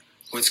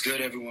What's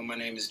good, everyone? My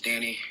name is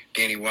Danny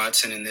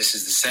Watson, and this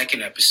is the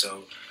second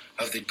episode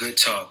of The Good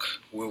Talk,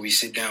 where we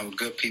sit down with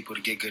good people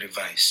to get good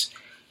advice.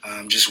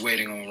 I'm just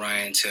waiting on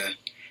Ryan to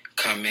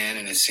come in,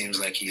 and it seems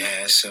like he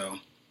has, so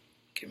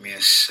give me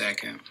a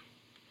second.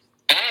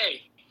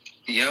 Hey.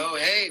 Yo,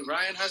 hey,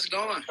 Ryan, how's it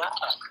going?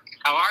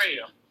 How are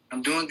you?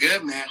 I'm doing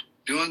good, man.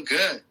 Doing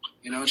good.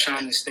 You know,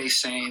 trying to stay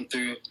sane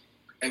through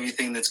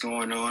everything that's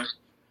going on.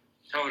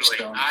 Totally.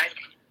 So,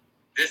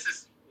 This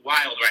is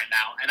wild right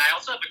now. And I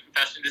also have a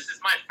confession. This is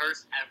my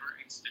first ever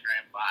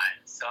Instagram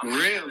Live. So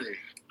really?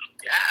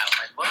 Yeah.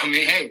 I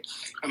mean, hey,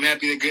 I'm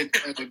happy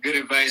the good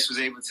advice was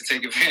able to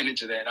take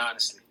advantage of that,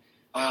 honestly.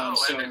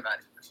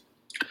 Everybody.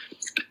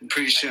 I'm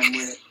pretty sure I'm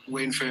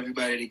waiting for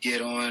everybody to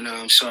get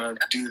on. So I'll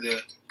do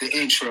the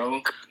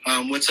intro.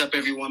 What's up,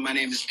 everyone? My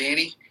name is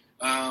Danny.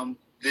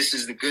 This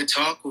is The Good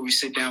Talk, where we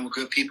sit down with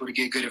good people to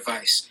get good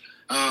advice.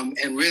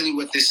 And really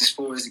what this is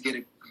for is to get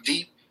a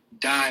deep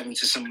dive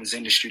into someone's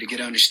industry, to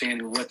get an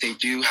understanding of what they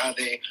do, how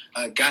they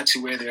got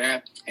to where they're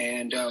at,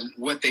 and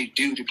what they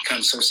do to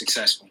become so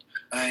successful.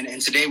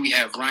 And today we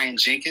have Ryan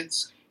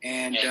Jenkins,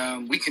 and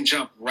we can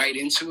jump right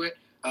into it.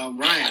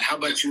 Ryan, how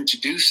about you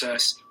introduce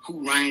us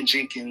who Ryan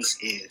Jenkins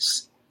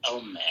is? Oh,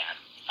 man.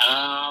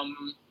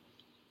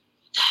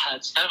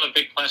 It's kind of a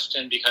big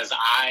question because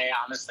I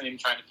honestly am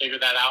trying to figure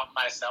that out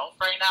myself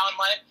right now in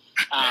life.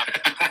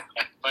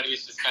 But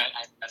it's just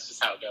that's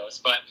just how it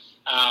goes. But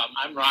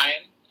I'm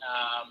Ryan.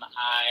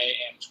 I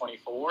am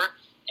 24,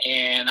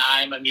 and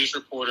I'm a news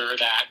reporter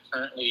that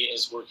currently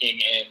is working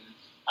in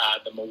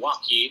the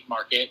Milwaukee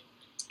market.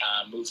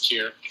 Moved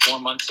here 4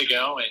 months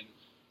ago, and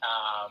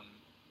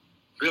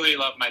really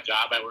love my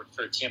job. I work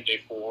for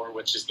TMJ4,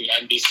 which is the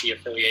NBC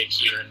affiliate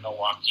here in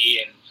Milwaukee,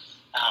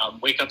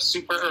 and wake up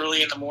super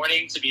early in the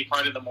morning to be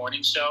part of the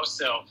morning show.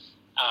 So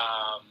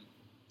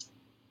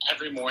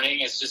every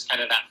morning is just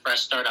kind of that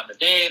fresh start on the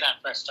day, that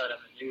fresh start on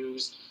the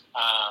news,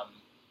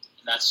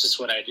 and that's just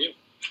what I do.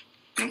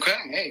 Okay,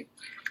 hey,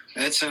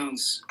 that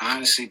sounds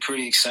honestly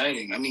pretty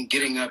exciting. I mean,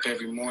 getting up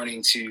every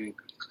morning to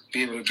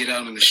be able to get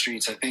out on the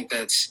streets, I think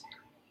that's,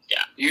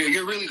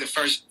 you're really the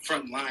first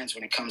front lines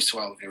when it comes to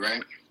all of it,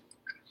 right?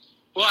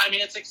 Well, I mean,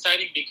 it's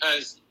exciting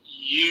because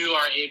you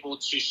are able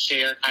to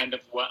share kind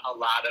of what a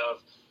lot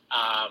of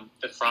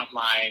the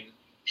frontline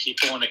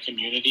people in a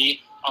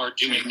community are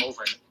doing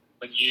overnight.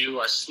 When you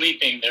are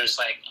sleeping, there's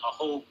like a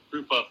whole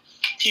group of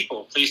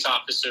people, police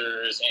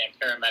officers and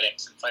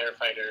paramedics and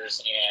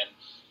firefighters and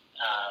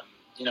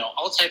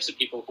all types of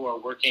people who are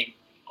working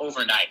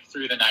overnight,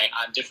 through the night,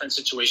 on different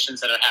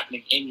situations that are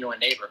happening in your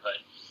neighborhood.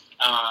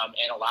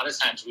 And a lot of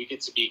times we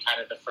get to be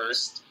kind of the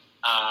first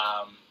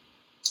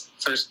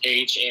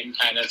page in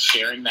kind of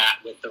sharing that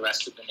with the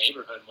rest of the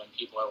neighborhood when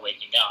people are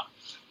waking up.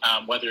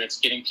 Whether it's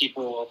getting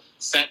people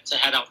set to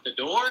head out the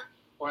door,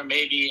 or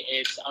maybe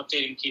it's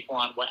updating people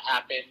on what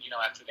happened,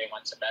 after they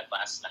went to bed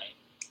last night.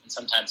 And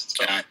sometimes it's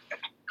Gotcha.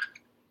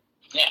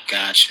 Yeah.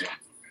 Gotcha.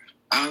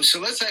 So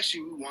let's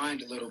actually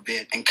rewind a little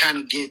bit and kind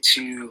of get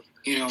to,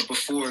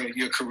 before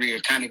your career,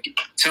 kind of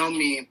tell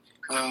me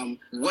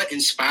what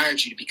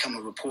inspired you to become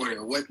a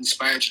reporter? What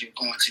inspired you to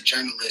go into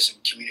journalism,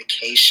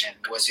 communication?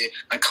 Was it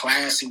a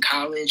class in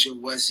college, or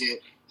was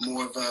it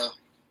more of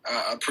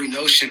a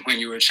pre-notion when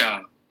you were a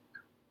child?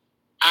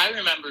 I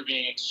remember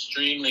being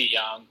extremely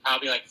young,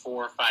 probably like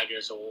 4 or 5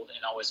 years old,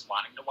 and always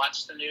wanting to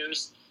watch the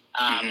news.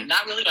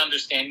 Not really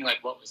understanding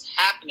like what was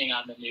happening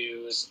on the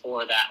news,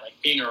 or that like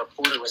being a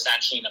reporter was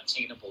actually an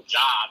obtainable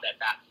job at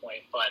that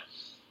point. But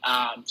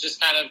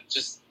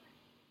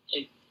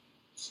it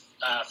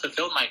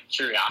fulfilled my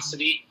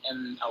curiosity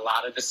in a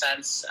lot of the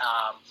sense.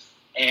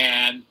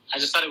 And I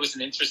just thought it was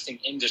an interesting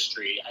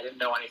industry. I didn't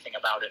know anything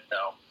about it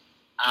though.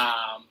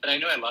 But I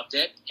knew I loved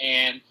it.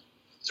 And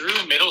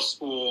through middle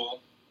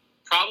school,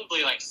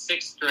 probably like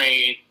 6th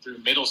grade through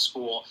middle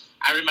school,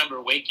 I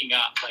remember waking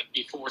up like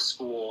before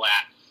school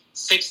at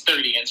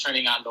 6:30 and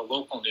turning on the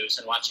local news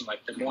and watching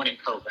like the morning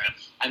program,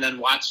 and then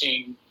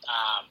watching,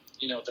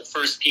 the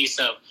first piece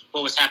of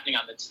what was happening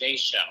on the Today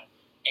Show,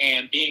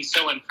 and being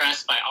so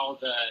impressed by all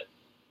the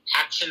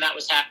action that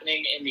was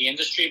happening in the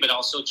industry, but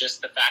also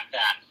just the fact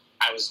that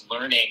I was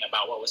learning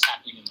about what was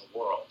happening in the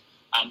world.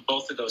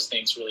 Both of those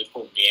things really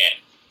pulled me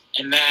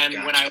in. And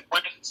then when I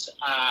went,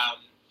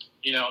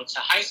 to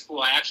high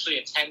school, I actually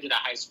attended a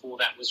high school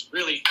that was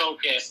really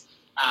focused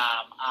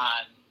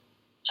on,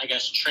 I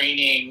guess,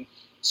 training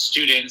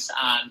students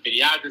on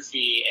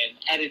videography and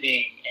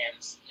editing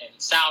and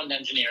sound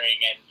engineering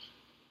and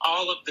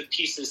all of the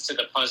pieces to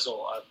the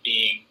puzzle of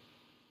being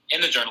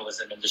in the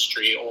journalism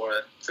industry,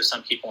 or for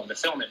some people in the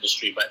film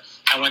industry. But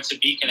I went to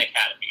Beacon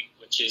Academy,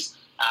 which is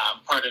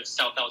part of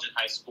South Elgin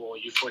High School,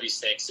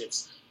 U46.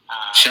 It's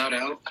shout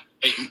out.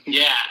 A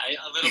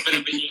little bit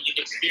of a unique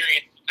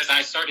experience because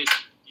I started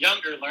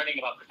younger, learning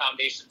about the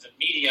foundations of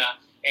media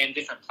and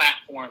different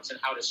platforms and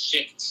how to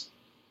shift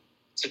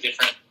to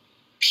different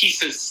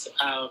pieces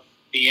of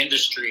the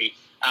industry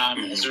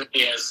as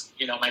early as,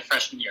 my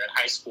freshman year in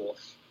high school.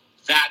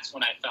 That's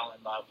when I fell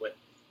in love with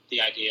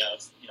the idea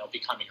of,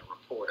 becoming a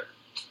reporter.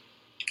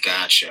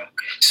 Gotcha.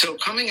 So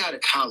coming out of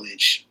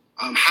college,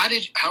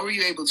 How were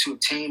you able to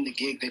obtain the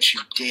gig that you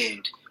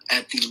did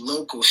at the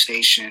local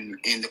station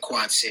in the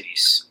Quad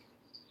Cities?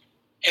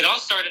 It all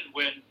started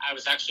when I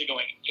was actually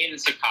going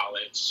into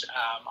college.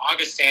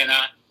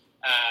 Augustana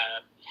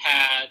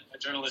had a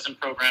journalism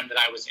program that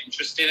I was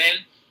interested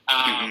in,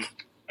 and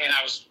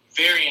I was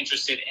very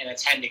interested in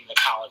attending the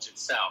college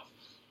itself.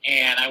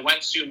 And I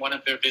went to one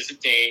of their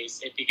visit days.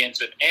 It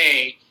begins with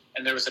A,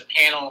 and there was a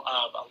panel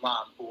of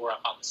alum who were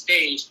up on the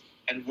stage,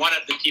 and one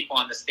of the people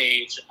on the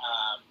stage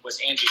was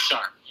Angie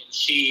Sharp, and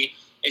she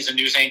is a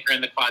news anchor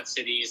in the Quad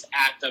Cities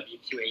at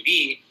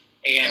WQAD,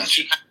 and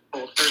she kind of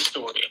told her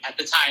story at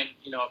the time,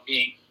 of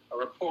being a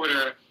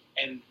reporter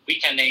and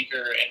weekend anchor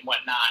and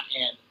whatnot.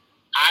 And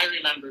I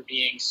remember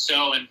being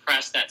so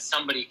impressed that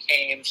somebody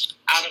came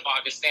out of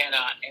Augustana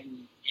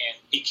and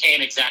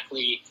became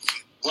exactly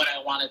what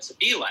I wanted to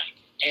be like.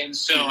 And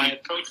so I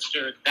approached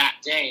her that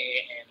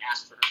day and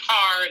asked for her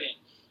card. And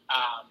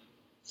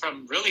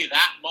from really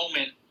that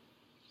moment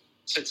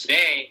to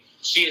today,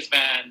 she has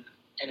been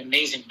an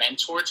amazing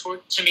mentor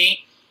to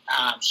me.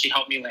 She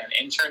helped me land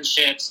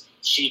internships.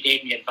 She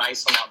gave me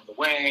advice along the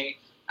way.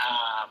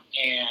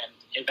 And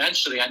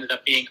eventually ended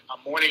up being a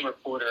morning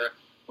reporter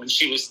when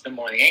she was the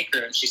morning anchor,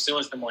 and she still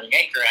is the morning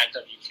anchor at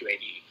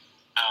WQAD.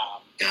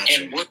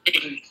 Gotcha. And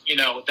working,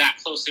 that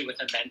closely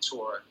with a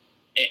mentor,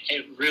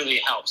 it really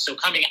helps. So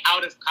coming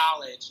out of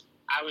college,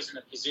 I was in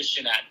a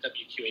position at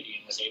WQAD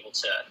and was able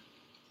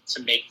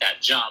to make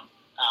that jump.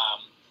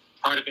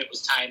 Part of it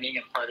was timing,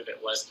 and part of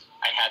it was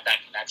I had that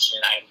connection.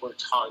 I had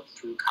worked hard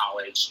through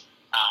college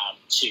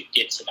to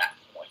get to that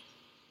point.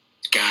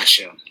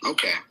 Gotcha.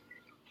 Okay.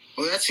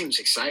 Well, that seems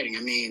exciting.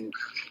 I mean,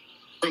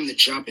 from the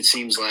jump, it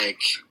seems like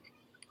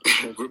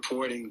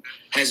reporting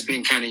has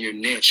been kind of your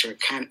niche, or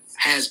kind of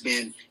has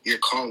been your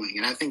calling.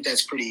 And I think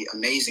that's pretty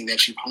amazing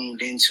that you've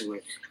honed into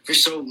it for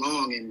so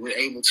long and were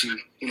able to,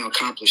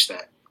 accomplish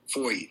that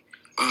for you.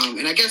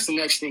 And I guess the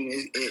next thing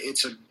is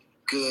it's a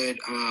good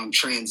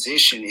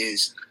transition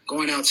is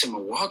going out to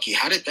Milwaukee.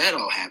 How did that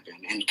all happen?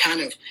 And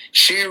kind of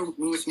share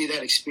with me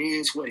that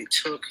experience, what it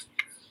took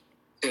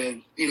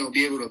to,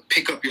 be able to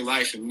pick up your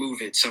life and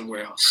move it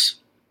somewhere else.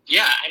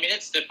 Yeah, I mean,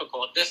 it's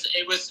difficult.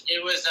 It was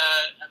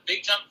a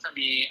big jump for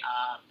me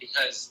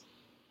because,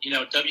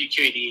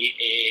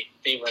 WQAD,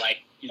 they were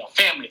like,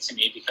 family to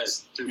me,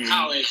 because through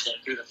college and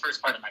through the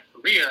first part of my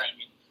career, I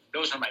mean,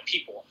 those are my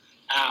people.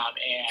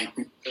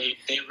 And they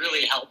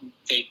really helped.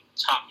 They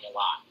taught me a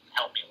lot and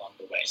helped me along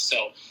the way.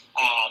 So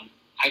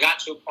I got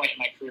to a point in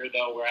my career,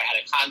 though, where I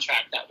had a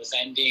contract that was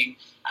ending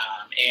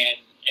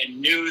and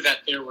knew that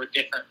there were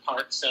different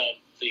parts of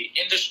the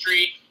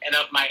industry and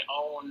of my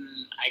own,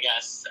 I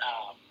guess,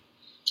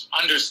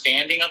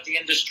 understanding of the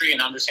industry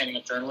and understanding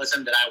of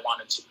journalism that I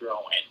wanted to grow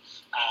in.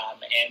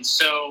 And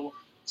so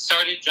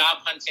started job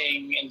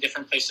hunting in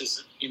different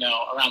places,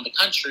 around the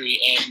country,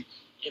 and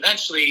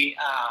eventually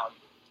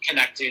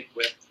connected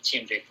with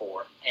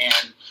TMJ4.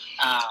 And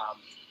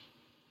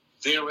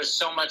there was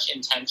so much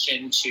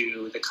intention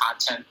to the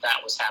content that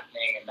was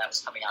happening and that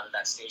was coming out of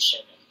that station.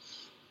 And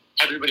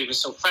everybody was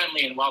so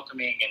friendly and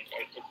welcoming,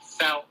 and it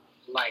felt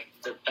like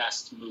the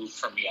best move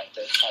for me at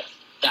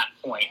that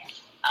point.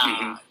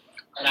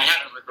 And I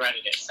haven't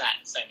regretted it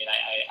since. I mean,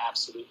 I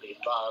absolutely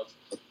love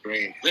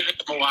living in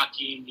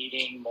Milwaukee,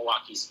 meeting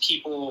Milwaukee's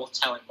people,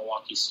 telling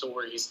Milwaukee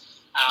stories.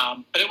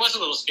 But it was a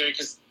little scary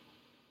because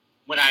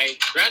when I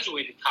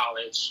graduated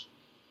college,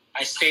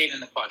 I stayed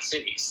in the Quad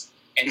Cities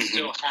and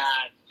still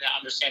had the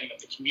understanding of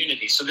the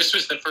community. So this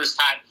was the first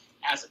time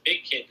as a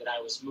big kid that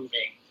I was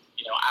moving,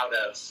 out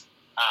of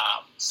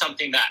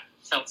something that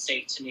felt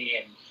safe to me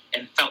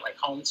and felt like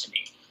home to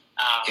me.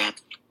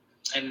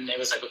 And it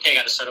was like, okay, I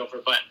got to start over.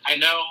 But I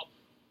know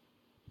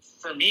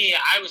for me,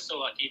 I was so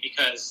lucky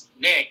because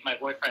Nick, my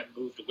boyfriend,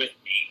 moved with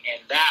me.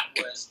 And that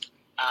was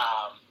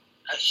a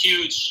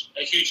huge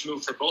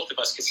move for both of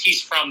us because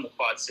he's from the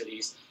Quad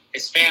Cities.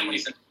 His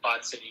family's in the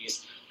Quad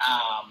Cities.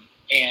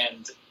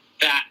 And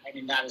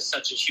that is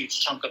such a huge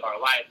chunk of our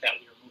life that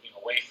we were moving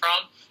away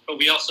from. But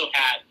we also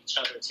had each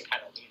other to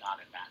kind of lean on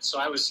in that. So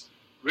I was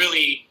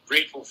really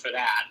grateful for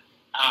that.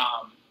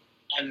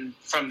 And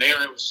from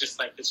there, it was just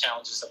like the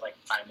challenges of like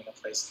finding a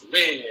place to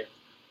live,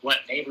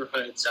 what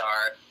neighborhoods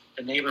are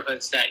the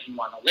neighborhoods that you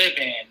want to live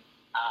in,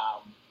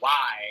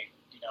 why,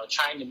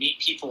 trying to meet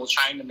people,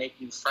 trying to make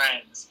new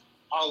friends.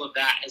 All of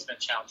that has been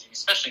challenging,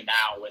 especially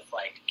now with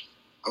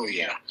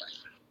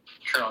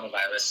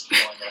coronavirus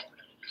going on.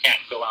 You can't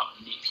go out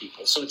and meet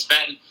people. So it's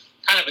been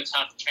kind of a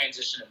tough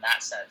transition in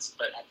that sense.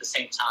 But at the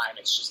same time,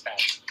 it's just been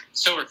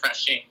so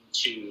refreshing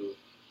to,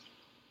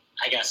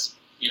 I guess,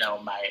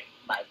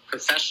 my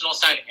professional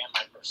side and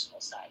my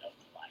personal side of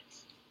my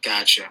life.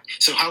 Gotcha.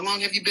 So how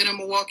long have you been in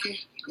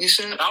Milwaukee, you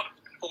said? About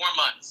 4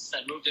 months.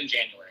 I moved in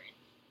January.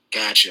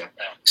 Gotcha.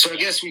 Yeah. So I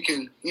guess we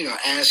can,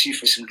 ask you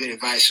for some good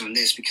advice on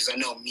this, because I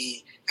know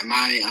me and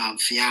my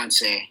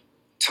fiance,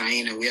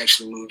 Taina, we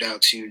actually moved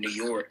out to New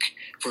York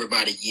for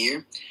about a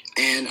year.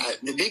 And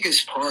the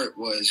biggest part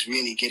was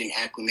really getting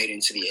acclimated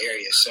into the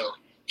area. So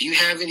do you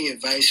have any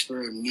advice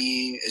for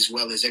me as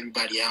well as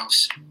everybody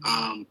else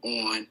on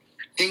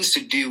things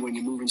to do when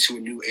you move into a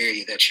new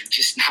area that you're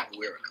just not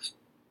aware of?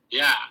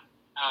 Yeah.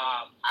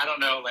 I don't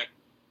know, like,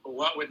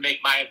 what would make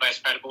my advice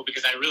credible,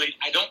 because I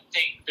don't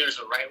think there's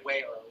a right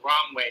way or a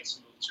wrong way to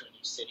move to a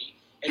new city.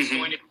 It's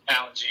going to be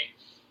challenging.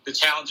 The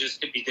challenges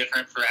could be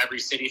different for every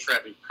city, for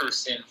every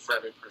person, for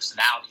every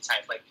personality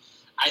type. Like,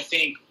 I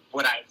think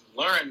what I've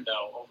learned,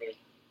 though, over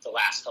the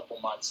last couple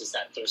months is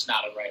that there's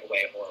not a right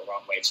way or a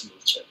wrong way to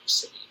move to a new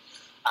city.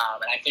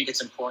 And I think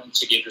it's important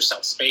to give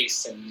yourself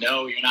space and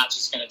know you're not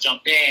just going to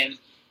jump in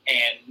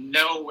and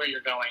know where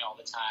you're going all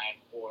the time,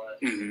 or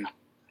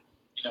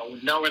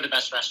know where the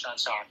best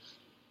restaurants are.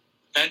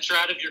 Venture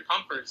out of your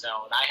comfort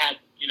zone. I had,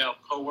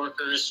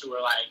 coworkers who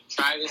were like,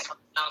 try this on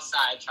the south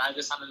side, try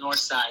this on the north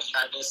side,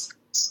 try this,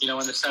 in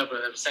the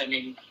suburbs. I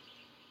mean,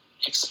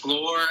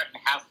 explore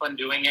and have fun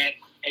doing it,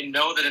 and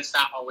know that it's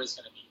not always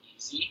going to be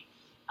easy.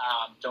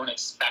 Don't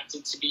expect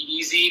it to be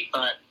easy,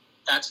 but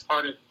that's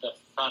part of the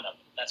fun of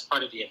it. That's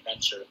part of the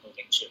adventure of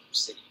moving to a new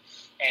city.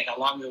 And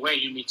along the way,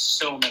 you meet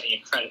so many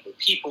incredible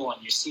people,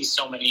 and you see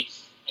so many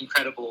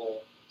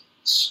incredible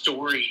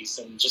stories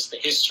and just the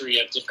history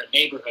of different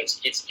neighborhoods.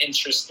 It's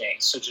interesting.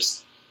 So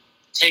just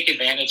take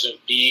advantage of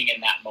being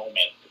in that moment.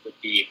 It would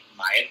be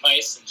my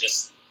advice, and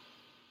just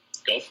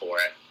go for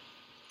it.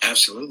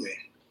 Absolutely.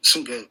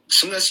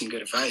 That's some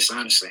good advice,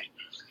 honestly.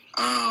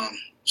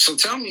 So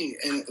tell me,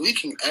 and we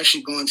can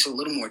actually go into a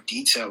little more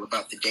detail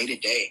about the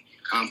day-to-day,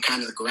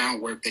 kind of the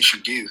groundwork that you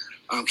do.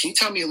 Can you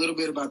tell me a little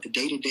bit about the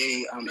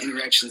day-to-day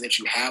interactions that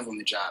you have on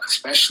the job,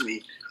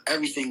 especially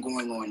everything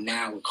going on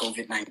now with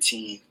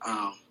COVID-19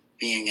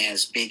 being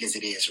as big as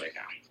it is right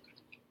now?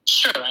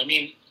 Sure. I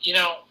mean,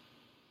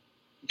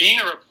 being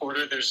a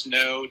reporter, there's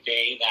no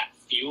day that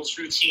feels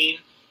routine,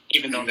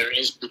 even though there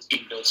is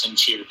routine built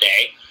into your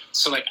day.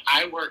 So, like,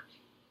 I work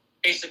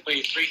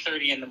basically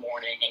 3:30 in the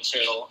morning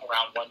until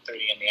around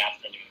 1:30 in the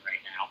afternoon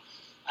right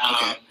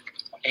now.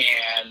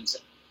 And,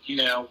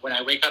 when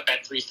I wake up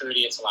at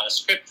 3:30, it's a lot of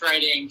script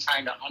writing,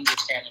 trying to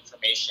understand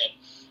information,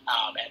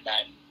 and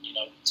then,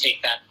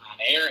 take that on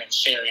air and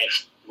share it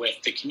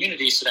with the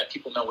community so that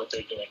people know what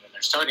they're doing when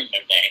they're starting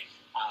their day.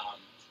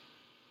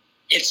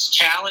 It's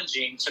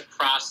challenging to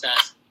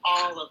process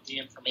all of the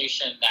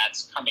information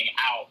that's coming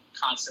out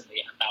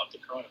constantly about the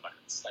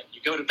coronavirus. Like,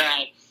 you go to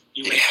bed,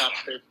 you wake up,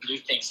 there's new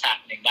things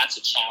happening. That's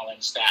a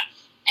challenge that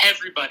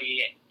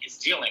everybody is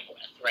dealing with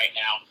right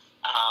now.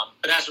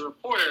 But as a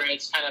reporter,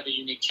 it's kind of a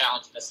unique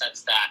challenge in the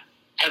sense that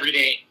every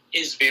day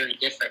is very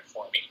different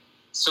for me.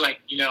 So, like,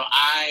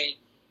 I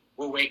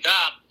will wake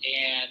up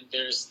and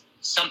there's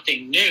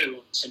something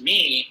new to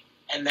me,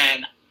 and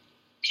then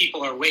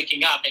people are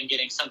waking up and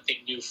getting something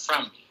new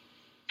from me.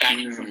 That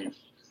information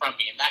from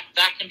me. And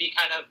that can be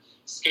kind of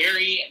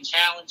scary and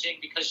challenging,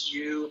 because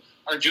you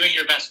are doing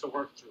your best to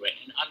work through it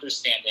and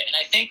understand it. And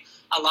I think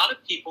a lot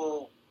of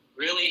people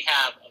really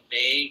have a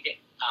vague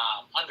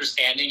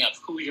understanding of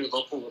who your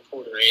local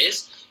reporter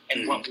is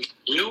and what we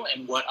do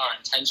and what our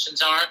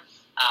intentions are.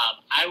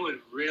 I would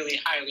really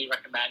highly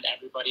recommend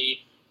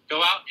everybody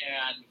go out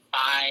and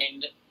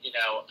find,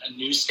 a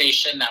news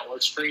station that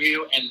works for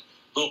you and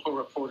local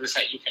reporters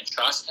that you can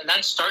trust, and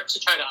then start to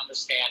try to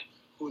understand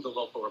who the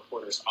local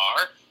reporters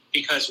are,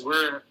 because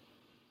we're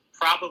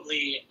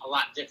probably a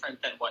lot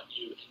different than what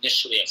you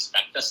initially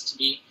expect us to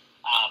be.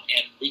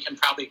 And we can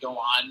probably go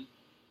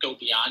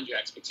beyond your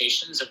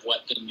expectations of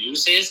what the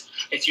news is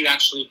if you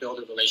actually build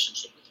a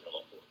relationship with your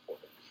local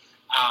reporter.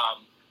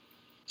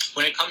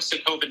 When it comes to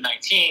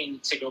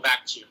COVID-19, to go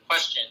back to your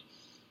question,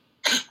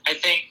 I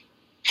think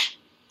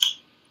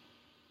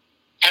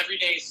every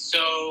day is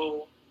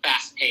so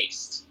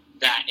fast-paced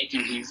that it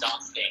can be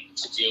exhausting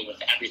to deal with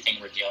everything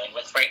we're dealing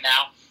with right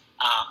now.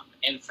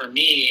 And for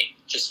me,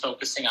 just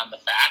focusing on the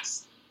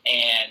facts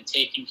and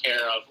taking care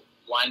of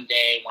one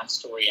day, one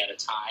story at a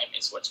time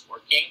is what's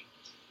working.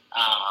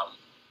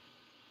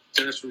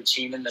 There's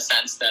routine in the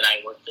sense that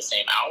I work the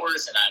same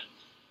hours and I'm,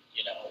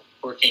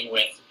 working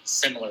with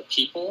similar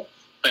people.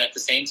 But at the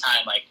same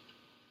time, like,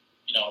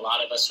 a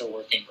lot of us are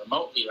working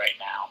remotely right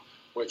now.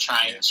 We're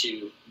trying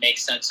to make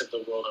sense of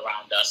the world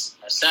around us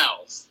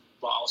ourselves,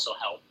 while also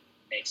help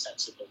make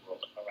sense of the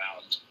world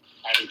around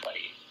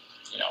everybody,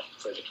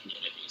 for the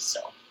community. So.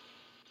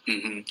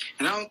 And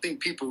I don't think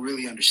people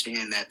really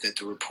understand that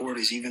the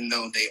reporters, even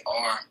though they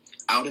are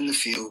out in the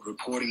field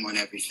reporting on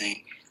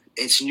everything,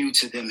 it's new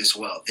to them as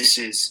well. This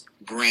is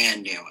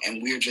brand new.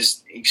 And you're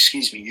just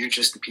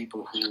the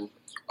people who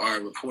are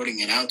reporting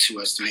it out to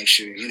us to make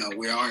sure,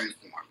 we are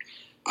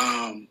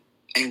informed.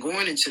 And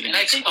going into the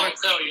next part. And I think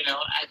also,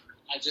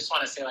 I just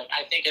want to say, like,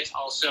 I think it's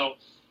also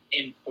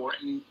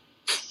important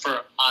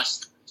for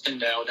us to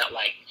know that,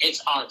 like,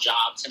 it's our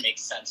job to make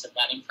sense of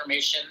that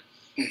information.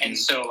 And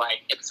so,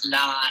 like, it's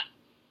not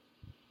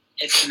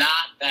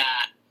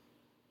that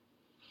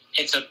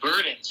it's a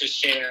burden to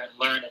share and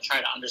learn and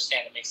try to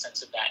understand and make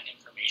sense of that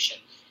information.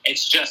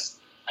 It's just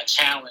a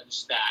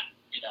challenge that,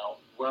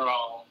 we're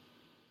all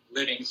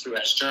living through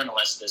as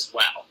journalists as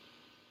well.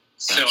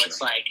 So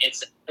it's like,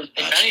 if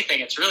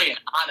anything, it's really an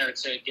honor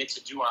to get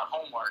to do our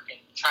homework and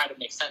try to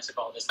make sense of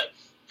all this. Like,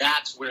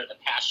 that's where the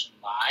passion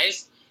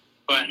lies.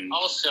 but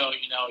also,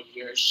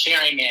 you're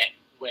sharing it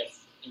with,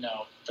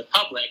 the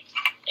public,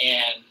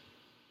 and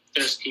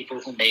there's people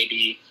who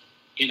maybe,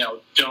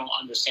 don't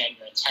understand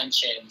your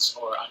intentions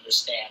or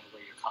understand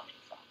where you're coming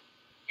from.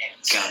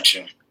 And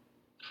so,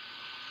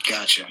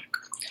 Gotcha.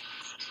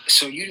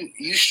 So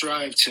you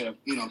strive to,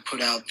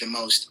 put out the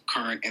most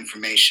current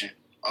information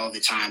all the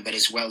time, but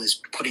as well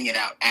as putting it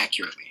out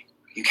accurately.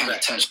 You kind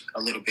of touched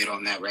a little bit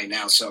on that right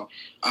now. So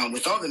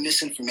with all the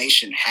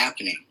misinformation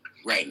happening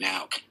right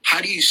now,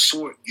 how do you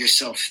sort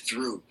yourself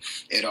through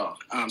it all?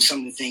 Some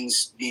of the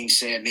things being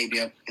said maybe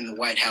up in the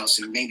White House,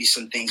 and maybe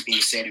some things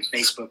being said in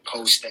Facebook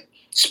posts that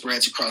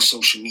spreads across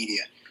social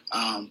media.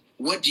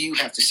 What do you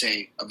have to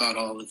say about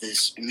all of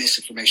this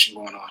misinformation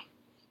going on?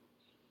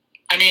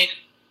 I mean,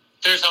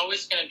 there's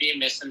always going to be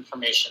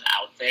misinformation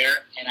out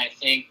there, and I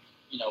think,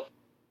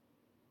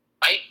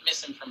 fight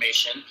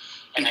misinformation,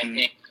 and I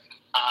think,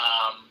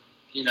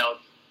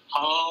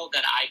 all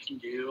that I can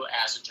do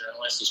as a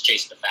journalist is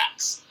chase the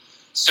facts.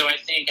 So I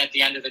think at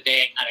the end of the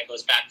day, it kind of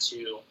goes back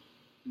to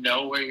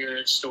know where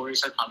your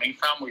stories are coming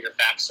from, where your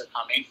facts are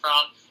coming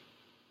from,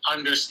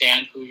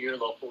 understand who your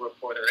local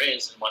reporter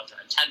is and what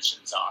their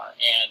intentions are,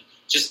 and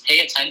just pay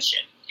attention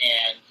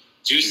and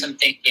do some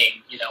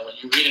thinking. When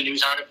you read a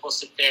news article,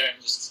 sit there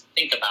and just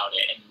think about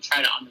it and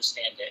try to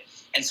understand it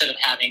instead of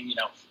having,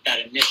 that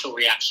initial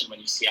reaction when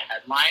you see a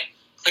headline.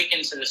 Click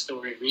into the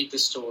story, read the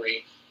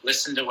story,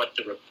 listen to what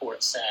the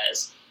report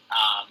says,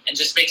 and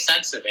just make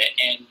sense of it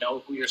and know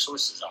who your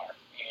sources are.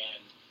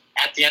 And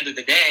at the end of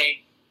the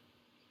day,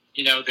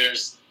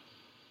 there's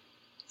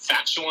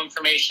factual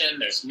information,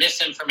 there's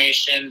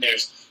misinformation,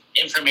 there's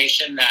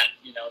information that,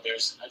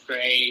 there's a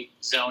gray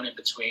zone in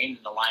between,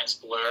 and the lines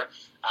blur.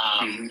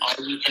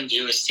 All you can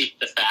do is seek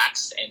the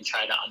facts and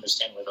try to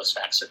understand where those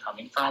facts are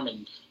coming from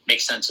and make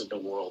sense of the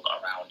world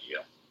around you.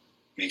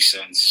 Makes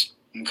sense.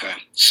 Okay.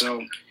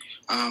 So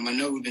I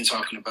know we've been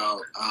talking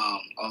about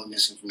all the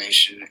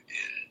misinformation and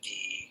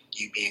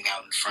you being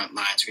out in the front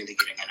lines, really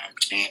getting an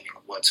understanding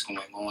of what's going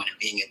on and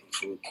being able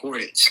to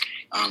report it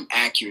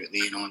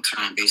accurately and on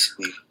time,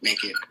 basically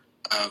make it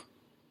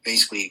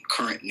basically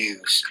current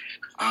news.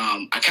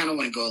 I kind of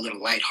want to go a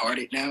little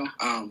lighthearted now.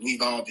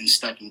 We've all been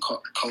stuck in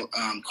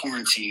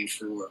quarantine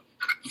for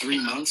 3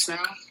 months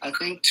now, I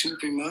think,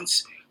 2-3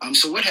 months.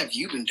 So what have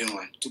you been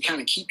doing to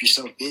kind of keep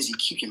yourself busy,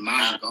 keep your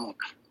mind going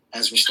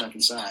as we're stuck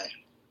inside?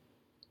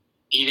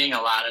 Eating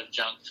a lot of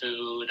junk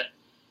food,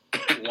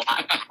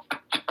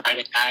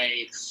 Friday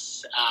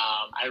nights.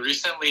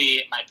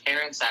 My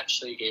parents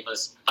actually gave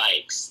us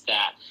bikes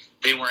that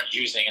they weren't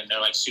using, and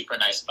they're like super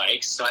nice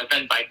bikes. So I've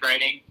been bike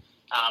riding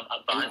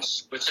a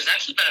bunch, which has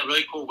actually been a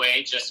really cool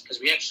way, just because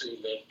we actually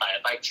live by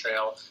a bike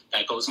trail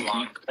that goes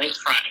along the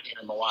lakefront here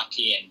in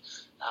Milwaukee, and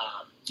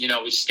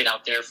we just get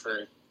out there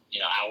for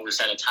hours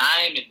at a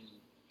time and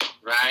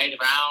ride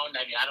around.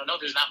 I mean, I don't know,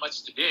 there's not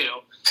much to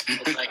do.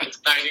 It's like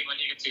exciting when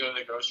you get to go to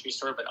the grocery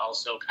store, but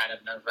also kind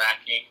of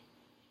nerve-wracking.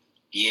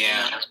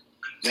 Yeah,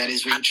 that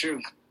is very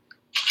true.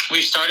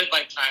 We started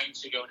trying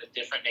to go to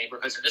different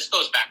neighborhoods, and this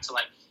goes back to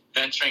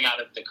venturing out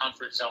of the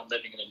comfort zone,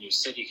 living in a new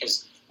city,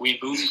 because we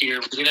moved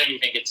here. We didn't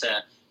even get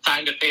to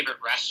find a favorite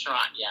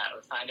restaurant yet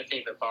or find a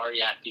favorite bar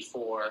yet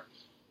before,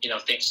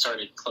 things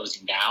started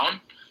closing down.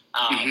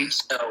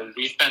 So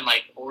we've been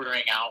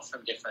ordering out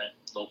from different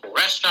local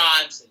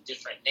restaurants and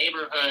different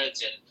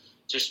neighborhoods, and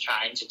just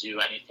trying to do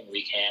anything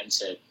we can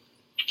to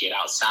get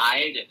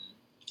outside and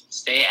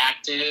stay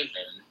active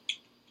and,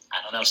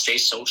 stay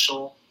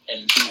social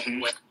and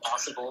when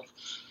possible.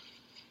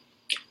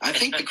 I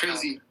think the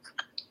crazy...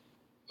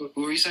 What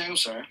were you saying? I'm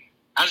sorry.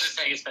 I was just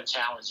saying it's been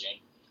challenging.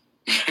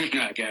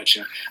 I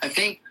gotcha. I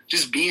think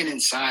just being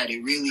inside,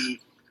 it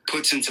really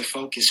puts into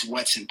focus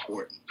what's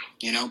important.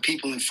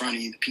 People in front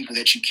of you, the people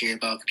that you care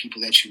about, the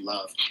people that you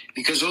love,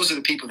 because those are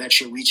the people that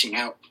you're reaching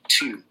out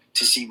to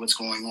see what's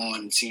going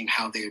on and seeing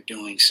how they're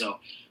doing. So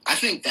I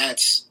think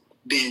that's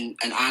been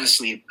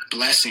honestly a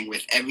blessing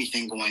with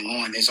everything going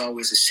on. There's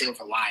always a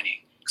silver lining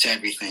to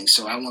everything.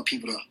 So I want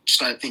people to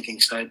start thinking,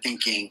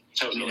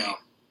 totally.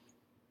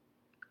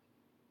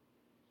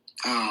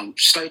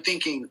 Start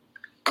thinking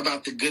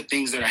about the good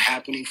things that are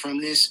happening from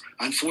this.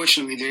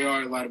 Unfortunately, there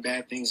are a lot of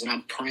bad things, and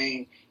I'm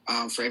praying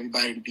for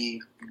everybody to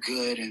be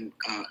good and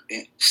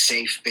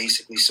safe,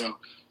 basically. So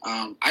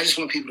I just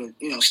want people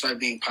to, start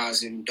being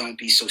positive and don't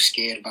be so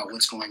scared about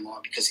what's going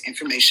on, because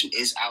information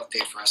is out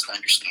there for us to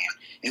understand.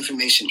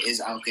 Information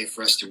is out there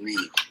for us to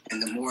read.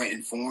 And the more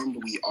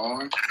informed we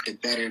are, the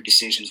better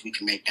decisions we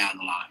can make down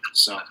the line.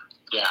 So...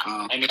 Yeah,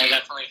 I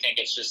definitely think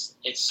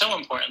it's so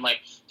important.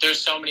 There's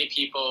so many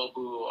people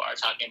who are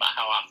talking about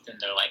how often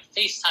they're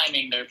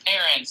FaceTiming their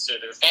parents or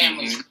their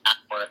families,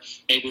 or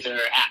maybe they're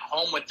at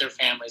home with their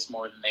families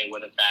more than they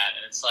would have been.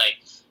 And it's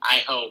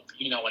I hope,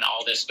 when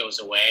all this goes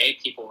away,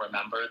 people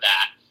remember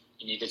that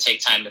you need to take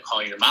time to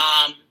call your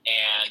mom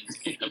and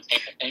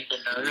thank the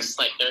nurse.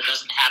 There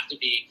doesn't have to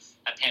be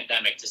a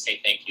pandemic to say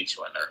thank you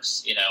to a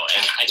nurse, and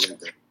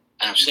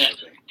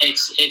Absolutely.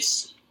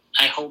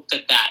 I hope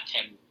that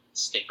can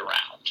stick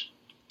around.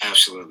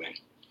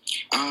 Absolutely.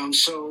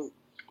 So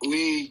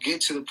we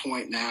get to the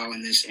point now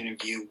in this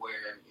interview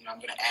where I'm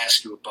going to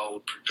ask you a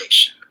bold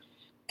prediction.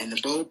 And the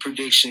bold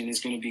prediction is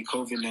going to be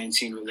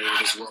COVID-19 related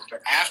as well.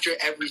 But after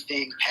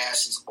everything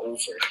passes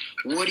over,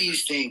 what do you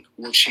think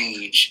will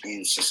change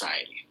in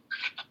society?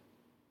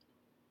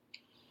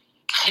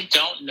 I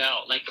don't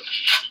know.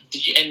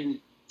 And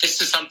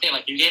this is something,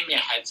 you gave me a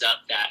heads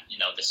up that,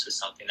 this was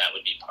something that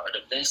would be part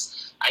of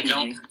this. I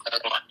don't know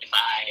if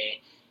I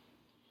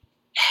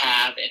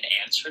have an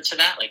answer to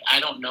that. I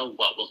don't know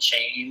what will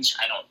change.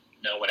 I don't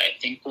know what I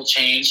think will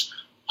change.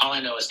 All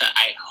I know is that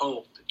I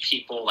hope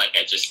people, like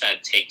I just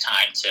said, take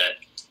time to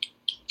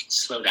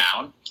slow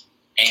down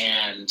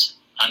and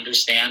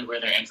understand where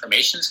their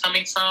information is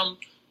coming from,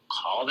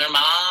 call their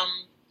mom,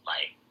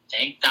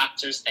 thank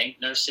doctors,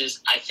 thank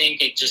nurses. I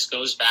think it just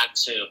goes back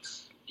to,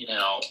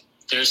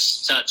 there's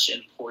such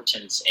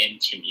importance in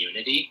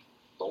community,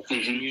 local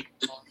community,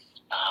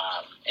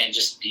 and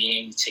just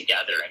being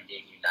together and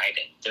being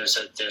united.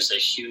 There's a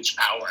huge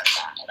power in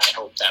that, and I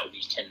hope that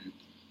we can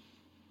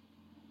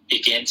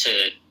begin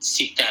to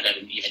seek that at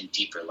an even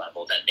deeper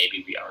level than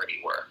maybe we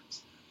already were.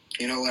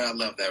 You know what? I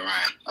love that,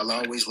 Ryan.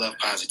 I always love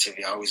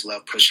positivity. I always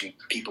love pushing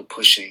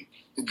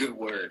the good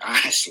word,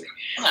 honestly.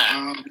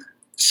 Yeah.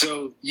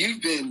 So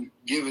you've been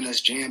giving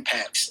us jam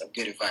packs of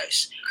good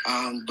advice.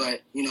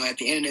 But, at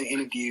the end of the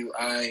interview,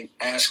 I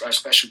asked our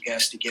special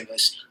guest to give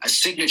us a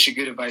signature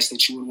good advice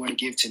that you would want to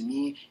give to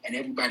me and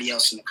everybody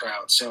else in the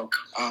crowd. So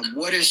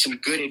what is some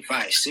good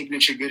advice,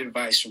 signature good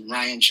advice from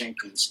Ryan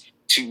Jenkins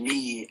to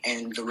me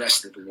and the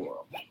rest of the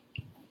world?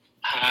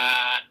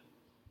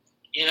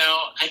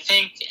 I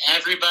think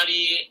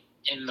everybody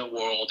in the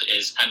world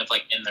is kind of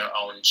in their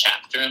own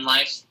chapter in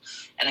life.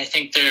 And I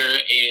think there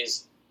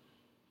is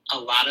a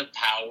lot of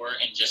power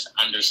in just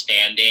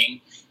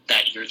understanding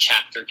that your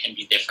chapter can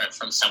be different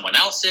from someone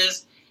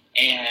else's.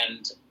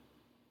 And,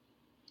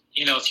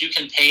 if you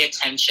can pay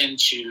attention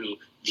to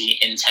the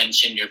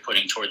intention you're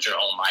putting towards your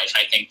own life,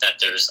 I think that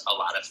there's a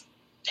lot of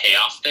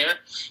payoff there.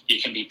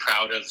 You can be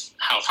proud of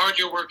how hard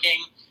you're working.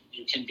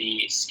 You can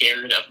be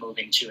scared of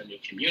moving to a new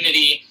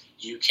community.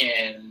 You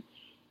can,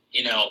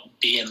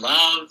 be in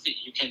love.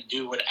 You can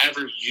do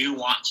whatever you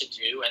want to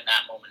do in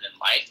that moment in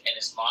life. And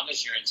as long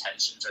as your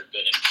intentions are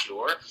good and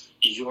pure,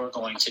 you're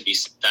going to be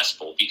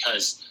successful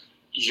because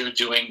you're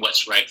doing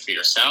what's right for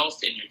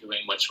yourself and you're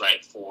doing what's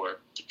right for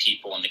the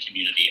people in the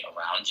community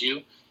around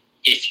you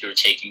if you're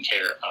taking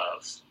care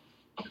of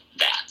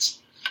that.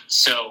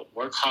 So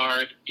work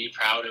hard, be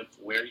proud of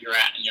where you're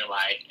at in your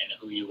life and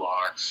who you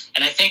are.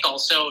 And I think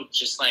also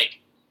just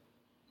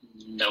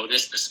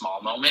notice the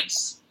small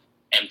moments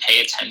and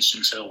pay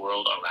attention to the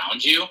world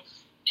around you.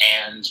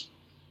 And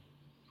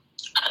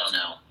I don't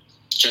know,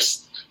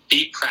 just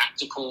be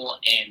practical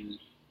in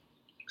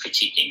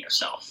critiquing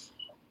yourself.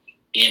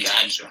 Be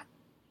intentional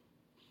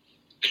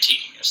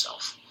critiquing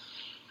yourself.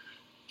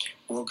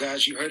 Well,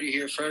 guys, you heard it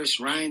here first.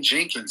 Ryan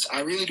Jenkins,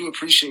 I really do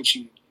appreciate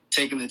you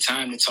taking the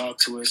time to talk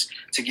to us,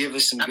 to give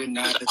us some good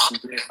knowledge, some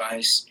good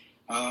advice,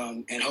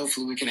 and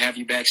hopefully we can have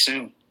you back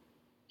soon.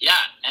 Yeah,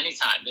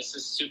 anytime. This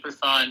is super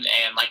fun,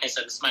 and like I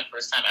said, this is my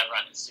first time ever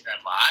on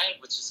Instagram Live,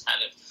 which is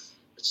kind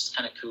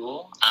of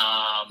cool.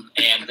 And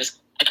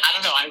I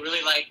don't know. I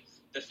really like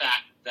the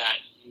fact that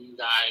you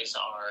guys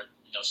are,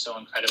 so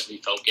incredibly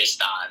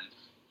focused on,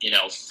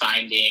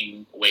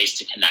 finding ways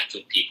to connect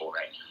with people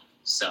right now.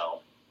 So,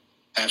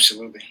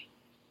 absolutely,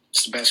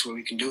 it's the best way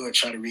we can do it.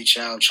 Try to reach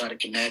out, try to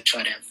connect,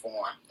 try to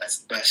inform. That's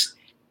the best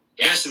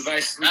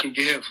advice we can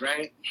give,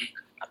 right?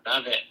 I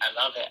love it.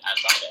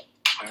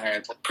 All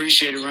right.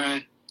 Appreciate it,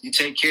 Ryan. You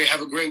take care.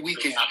 Have a great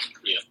weekend.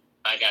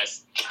 Bye,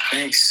 guys.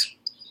 Thanks.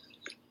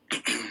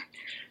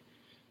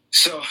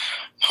 So,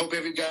 hope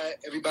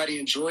everybody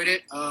enjoyed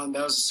it. That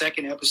was the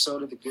second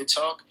episode of The Good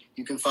Talk.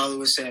 You can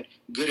follow us at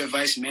Good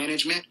Advice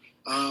Management.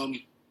 And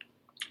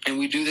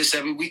we do this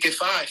every week at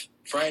 5,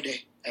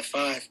 Friday at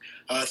 5.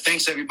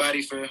 Thanks,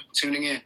 everybody, for tuning in.